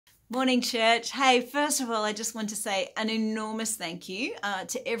Morning, church. Hey, first of all, I just want to say an enormous thank you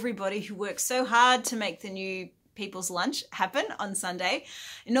to everybody who worked so hard to make the new People's Lunch happen on Sunday.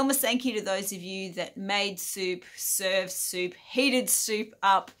 Enormous thank you to those of you that made soup, served soup, heated soup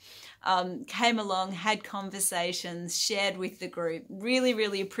up, came along, had conversations, shared with the group. Really,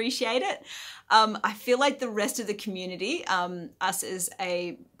 really appreciate it. I feel like the rest of the community, us as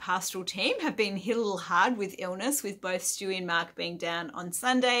a pastoral team, have been hit a little hard with illness, with both Stewie and Mark being down on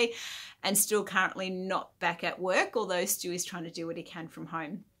Sunday and still currently not back at work, although Stu is trying to do what he can from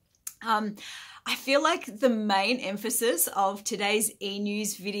home. I feel like the main emphasis of today's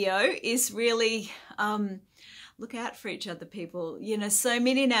e-news video is really look out for each other, people. You know, so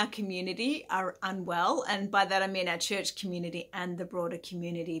many in our community are unwell, and by that I mean our church community and the broader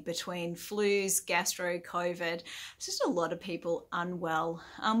community, between flus, gastro, COVID. There's just a lot of people unwell.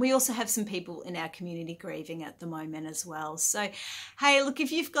 We also have some people in our community grieving at the moment as well. So, hey, look,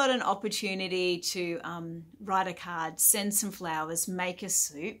 if you've got an opportunity to write a card, send some flowers, make a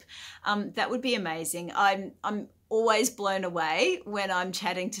soup, that would be amazing. I'm always blown away when I'm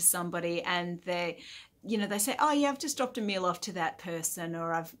chatting to somebody and they say, oh yeah, I've just dropped a meal off to that person,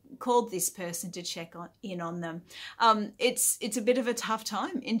 or I've called this person to check in on them. It's a bit of a tough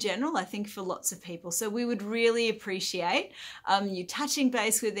time in general, I think, for lots of people. So we would really appreciate you touching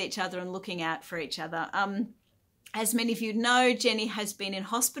base with each other and looking out for each other. As many of you know, Jenny has been in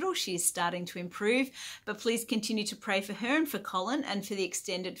hospital. She's starting to improve, but please continue to pray for her and for Colin and for the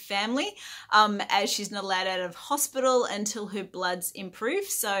extended family, as she's not allowed out of hospital until her bloods improve.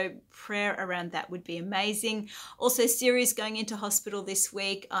 So prayer around that would be amazing. Also, Siri's going into hospital this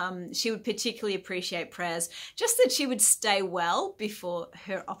week. She would particularly appreciate prayers, just that she would stay well before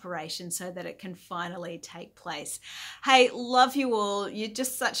her operation so that it can finally take place. Hey, love you all. You're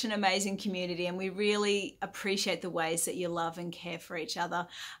just such an amazing community, and we really appreciate the ways that you love and care for each other.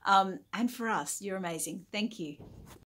 And for us, you're amazing. Thank you.